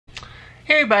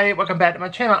Hey everybody, welcome back to my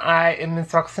channel. I am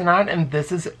Miss Roxanne and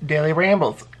this is Daily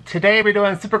Rambles. Today we're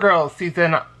doing Supergirl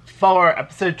Season 4,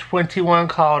 Episode 21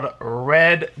 called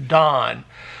Red Dawn.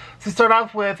 So start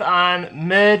off with on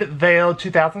Midvale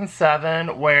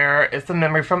 2007 where it's a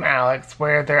memory from Alex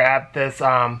where they're at this,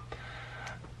 I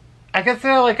guess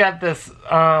they're like at this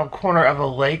corner of a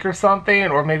lake or something,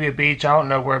 or maybe a beach. I don't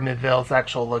know where Midvale's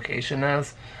actual location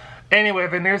is. Anyway,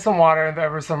 they're near some water and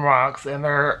over some rocks, and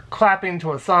they're clapping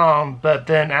to a song, but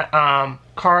then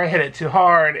Kara hit it too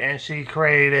hard, and she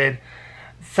created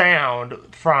sound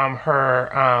from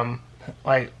her,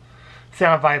 like,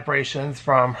 sound vibrations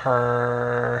from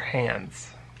her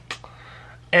hands.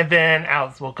 And then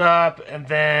Alex woke up, and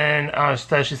then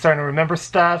so she's starting to remember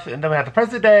stuff, and then we have the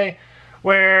present day,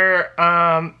 where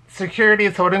security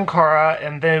is holding Kara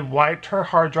and they wiped her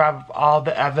hard drive of all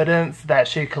the evidence that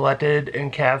she collected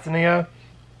in Casnia.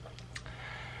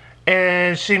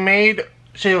 And she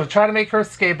was trying to make her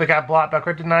escape but got blocked by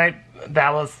kryptonite.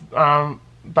 That was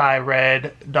by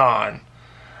Red Dawn.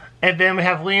 And then we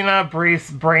have Lena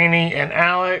briefs Brainy and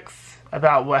Alex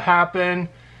about what happened.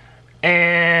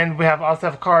 And we also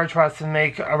have Kara tries to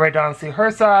make Red Dawn see her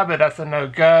side, but that's a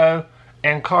no-go.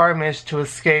 And Kara managed to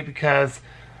escape because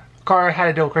Kara had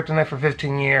to deal with kryptonite for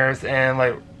 15 years and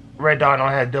like Red Dawn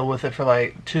only had to deal with it for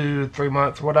like 2-3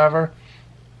 months or whatever.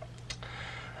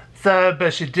 So,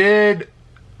 but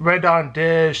Red Dawn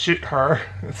did shoot her.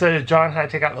 So John had to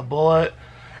take out the bullet.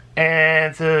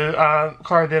 And so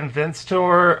Kara then vents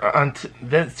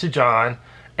to John.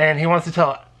 And he wants to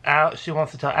tell Alex, she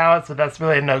wants to tell Alex, but that's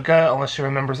really a no-go unless she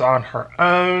remembers on her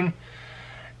own.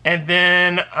 And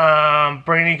then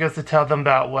Brainy goes to tell them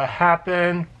about what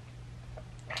happened.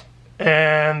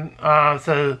 And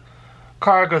so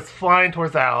Kara goes flying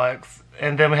towards Alex.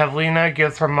 And then we have Lena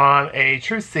gives her mom a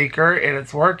truth seeker, and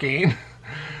it's working.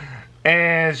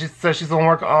 And so she's going to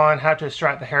work on how to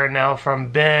extract the hair now from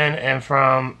Ben and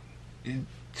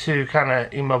to kind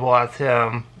of immobilize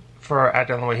him for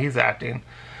acting the way he's acting.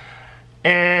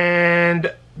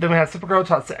 And then we have Supergirl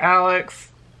talks to Alex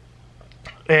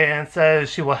and says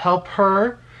she will help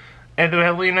her. And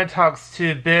then Lena talks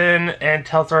to Ben and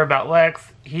tells her about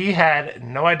Lex. He had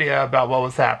no idea about what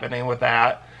was happening with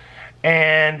that.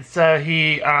 And so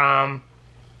she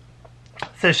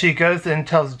goes and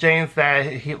tells James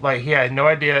that he had no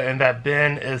idea and that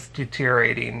Ben is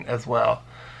deteriorating as well.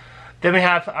 Then we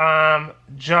have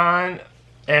John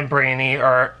and Brainy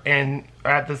are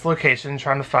at this location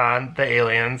trying to find the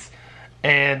aliens.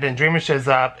 And then Dreamer shows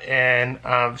up and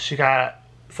she got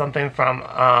something from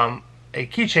a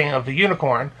keychain of the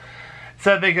unicorn.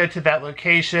 So they go to that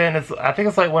location. I think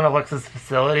it's like one of Lex's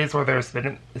facilities where they're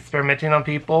experimenting on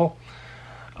people,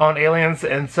 on aliens.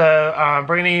 And so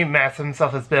Brainy masks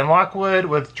himself as Ben Lockwood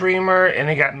with Dreamer, and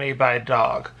he got made by a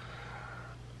dog.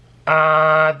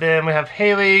 Then we have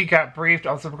Haley got briefed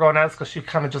on Supergirl and Alex because she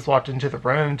kind of just walked into the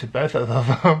room to both of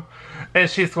them. And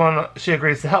she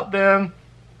agrees to help them.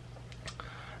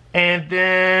 And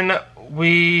then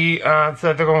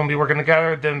so they're going to be working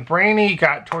together. Then Brainy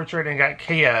got tortured and got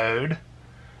KO'd.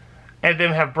 And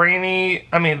then we have then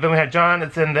we have John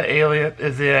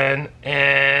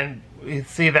and we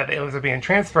see that the aliens are being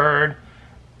transferred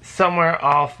somewhere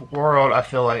off world, I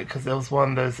feel like, because it was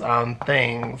one of those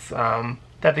things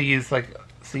that they used like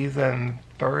season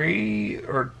 3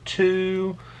 or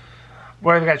 2,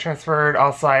 where they got transferred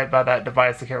outside by that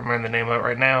device. I can't remember the name of it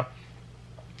right now.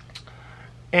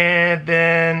 And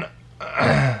then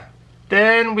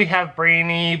we have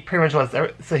Brainy pretty much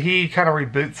so he kind of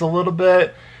reboots a little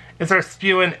bit and starts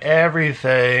spewing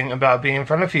everything about being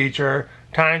from the future,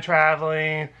 time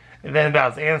traveling, and then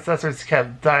about his ancestors.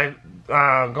 Kept going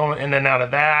in and out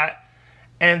of that.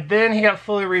 And then he got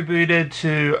fully rebooted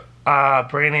to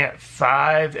Brainiac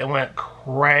 5 and went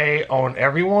cray on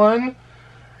everyone.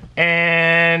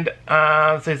 And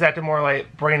so he's acting more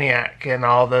like Brainiac and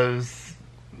all those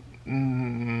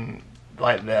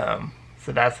like them.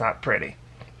 So that's not pretty.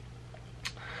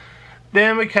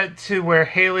 Then we cut to where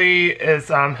Haley is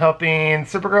helping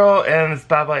Supergirl, and it's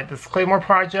about like this Claymore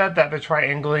project that they're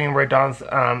triangling Red Dawn's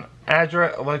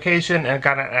location and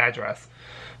got an address.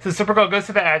 So Supergirl goes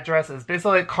to the address. It's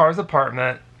basically like Kara's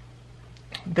apartment.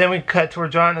 Then we cut to where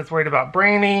John is worried about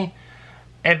Brainy.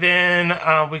 And then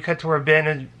we cut to where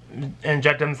Ben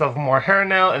injected himself with more hair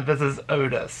now, and this is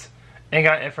Otis. And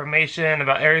got information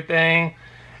about everything.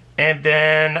 And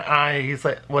then he's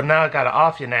like, well, now I got it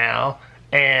off you now.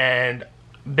 And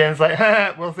Ben's like,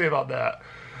 we'll see about that.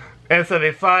 And so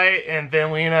they fight, and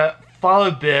then Lena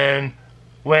followed Ben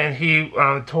when he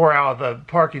tore out of the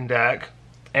parking deck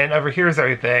and overhears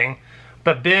everything.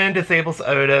 But Ben disables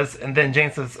Otis, and then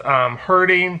James is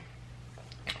hurting.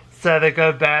 So they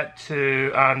go back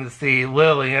to see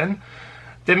Lillian.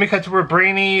 Then we cut to where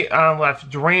Brainy left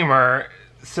Dreamer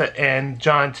and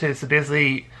John too. So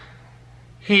basically,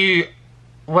 he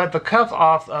let the cuffs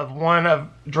off of one of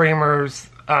Dreamer's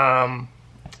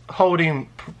holding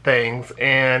things,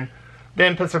 and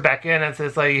then puts her back in and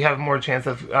says, like, you have more chance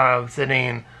of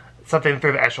sending something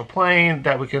through the astral plane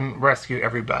that we can rescue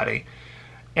everybody.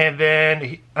 And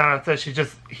then so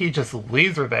he just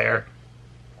leaves her there.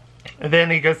 And then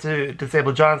he goes to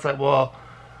disable John. It's like, well,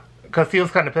 because he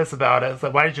was kind of pissed about it. It's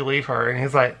like, why did you leave her? And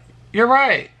he's like, you're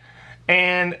right.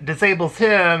 And disables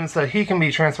him so he can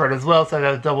be transferred as well, so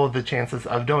that double the chances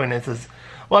of doing it. Says,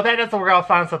 well, that doesn't work. I'll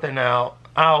find something now.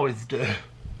 I always do. I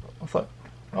was like,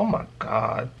 oh my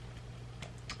god.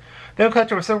 Then we cut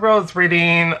to where Supergirl is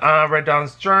reading Red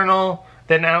Dawn's journal.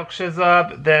 Then Alex shows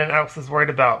up. Then Alex is worried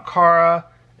about Kara.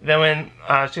 Then when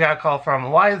she got a call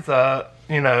from Liza,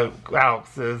 you know,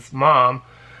 Alex's mom,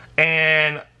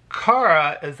 and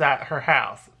Kara is at her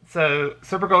house. So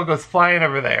Supergirl goes flying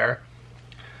over there.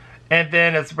 And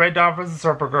then it's Red Dawn versus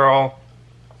Supergirl.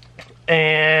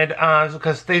 And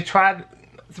because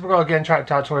Supergirl again tried to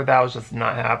talk to her, that was just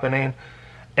not happening.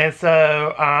 And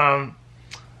so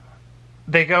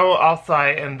they go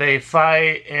off-site and they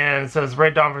fight. And so it's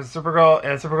Red Dawn versus Supergirl.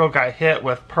 And Supergirl got hit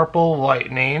with purple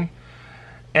lightning.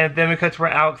 And then we cut to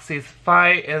where Alex sees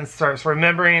fight and starts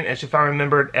remembering. And she finally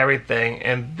remembered everything.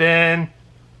 And then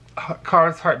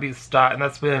Kara's heartbeat stopped. And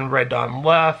that's when Red Dawn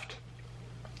left.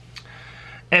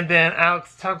 And then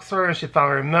Alex tucks her and she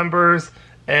finally remembers.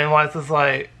 And Liza's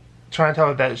like trying to tell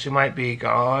her that she might be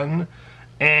gone.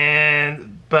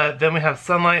 But then we have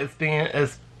Sunlight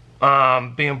is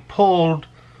being pulled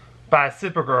by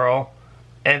Supergirl.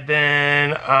 And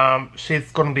then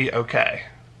she's going to be okay.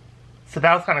 So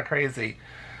that was kind of crazy.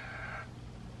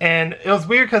 And it was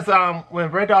weird because when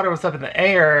Red Daughter was up in the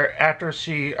air, after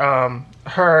she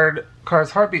heard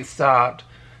Kara's heartbeat stopped,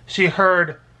 she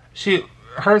heard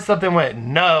something went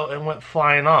no and went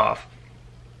flying off.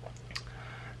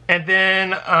 And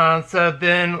then so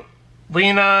then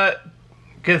Lena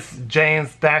gets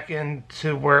James back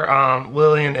into where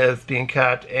Lillian is being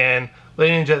kept, and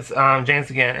Lillian gets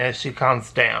James again as she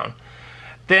calms down.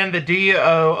 Then the DO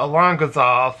alarm goes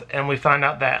off, and we find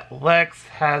out that Lex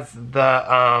has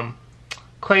the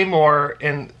Claymore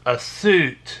in a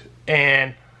suit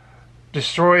and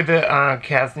destroy the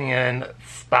Kasnian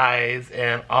spies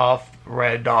and off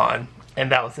Red Dawn.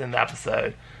 And that was in the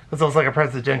episode. Because it was like a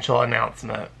presidential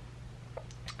announcement.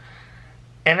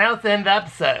 And that was the end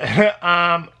of the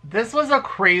episode. This was a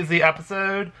crazy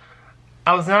episode.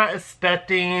 I was not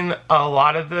expecting a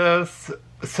lot of this.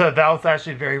 So that was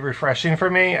actually very refreshing for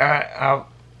me.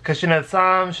 Because, you know,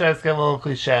 some shows get a little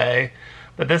cliche.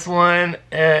 But this one,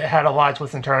 it had a lot of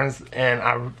twists and turns. And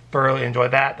I thoroughly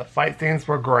enjoyed that. The fight scenes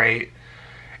were great.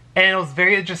 And it was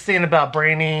very interesting about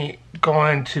Brainy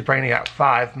going to Brainiac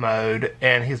 5 mode.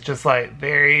 And he's just like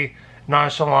very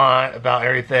nonchalant about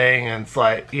everything. And it's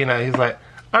like, you know, he's like,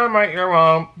 I'm right, you're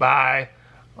wrong, bye.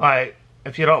 Like,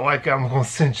 if you don't like it, I'm going to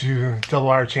send you double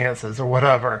our chances or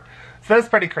whatever. So that's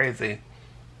pretty crazy.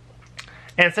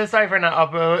 And so sorry for not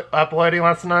uploading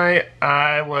last night.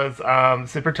 I was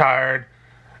super tired.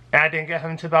 And I didn't get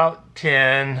home until about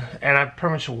 10. And I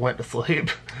pretty much went to sleep.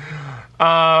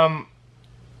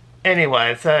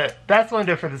 Anyway, so that's what I'm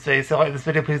doing for this video. So like this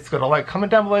video, please go to like,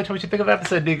 comment down below, tell me what you think of the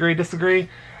episode. Do you agree, disagree?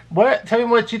 Tell me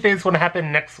what you think is going to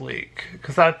happen next week.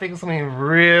 Because I think it's going to be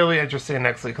really interesting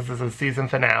next week. Because it's a season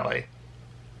finale.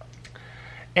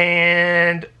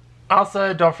 And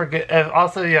also, don't forget, if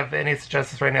also you have any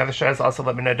suggestions for any other shows, also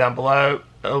let me know down below.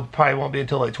 It probably won't be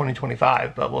until like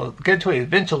 2025. But we'll get to it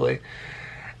eventually.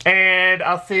 And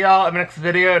I'll see y'all in the next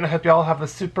video. And I hope y'all have a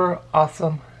super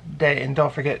awesome day. And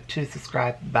don't forget to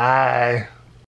subscribe. Bye.